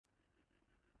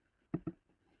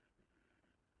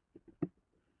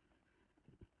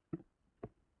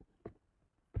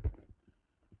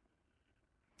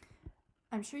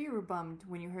I'm sure you were bummed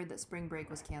when you heard that spring break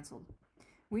was canceled.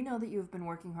 We know that you have been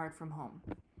working hard from home.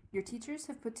 Your teachers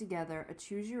have put together a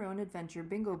Choose Your Own Adventure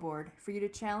bingo board for you to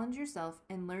challenge yourself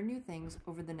and learn new things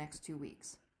over the next 2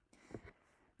 weeks.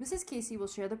 Mrs. Casey will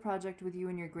share the project with you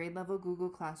in your grade level Google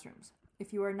Classrooms.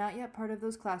 If you are not yet part of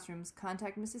those classrooms,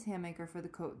 contact Mrs. Hammaker for the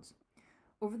codes.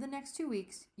 Over the next 2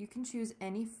 weeks, you can choose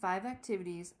any 5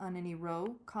 activities on any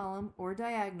row, column, or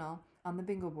diagonal on the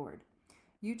bingo board.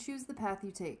 You choose the path you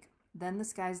take, then the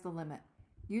sky's the limit.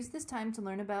 Use this time to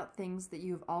learn about things that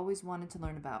you have always wanted to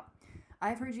learn about.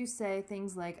 I've heard you say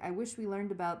things like, I wish we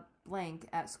learned about blank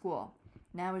at school.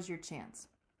 Now is your chance.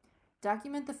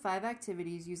 Document the 5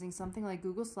 activities using something like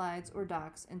Google Slides or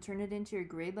Docs and turn it into your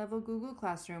grade level Google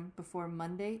Classroom before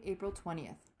Monday, April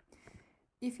 20th.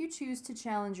 If you choose to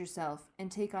challenge yourself and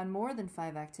take on more than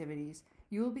 5 activities,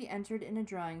 you will be entered in a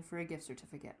drawing for a gift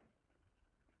certificate.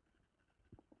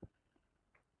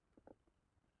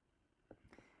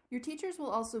 Your teachers will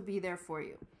also be there for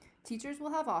you. Teachers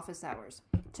will have office hours.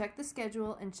 Check the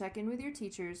schedule and check in with your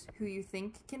teachers who you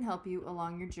think can help you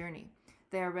along your journey.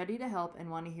 They are ready to help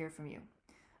and want to hear from you.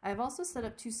 I have also set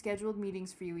up 2 scheduled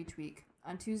meetings for you each week.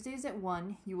 On Tuesdays at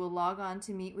 1, you will log on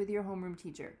to meet with your homeroom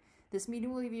teacher. This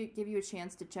meeting will give you a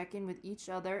chance to check in with each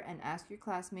other and ask your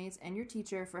classmates and your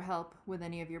teacher for help with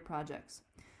any of your projects.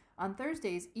 On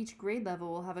Thursdays, each grade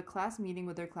level will have a class meeting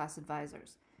with their class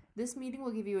advisors. This meeting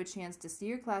will give you a chance to see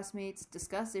your classmates,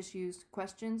 discuss issues,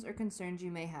 questions, or concerns you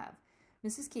may have.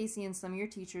 Mrs. Casey and some of your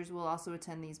teachers will also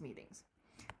attend these meetings.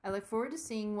 I look forward to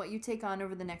seeing what you take on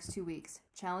over the next 2 weeks.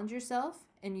 Challenge yourself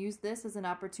and use this as an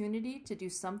opportunity to do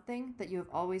something that you have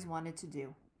always wanted to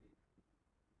do.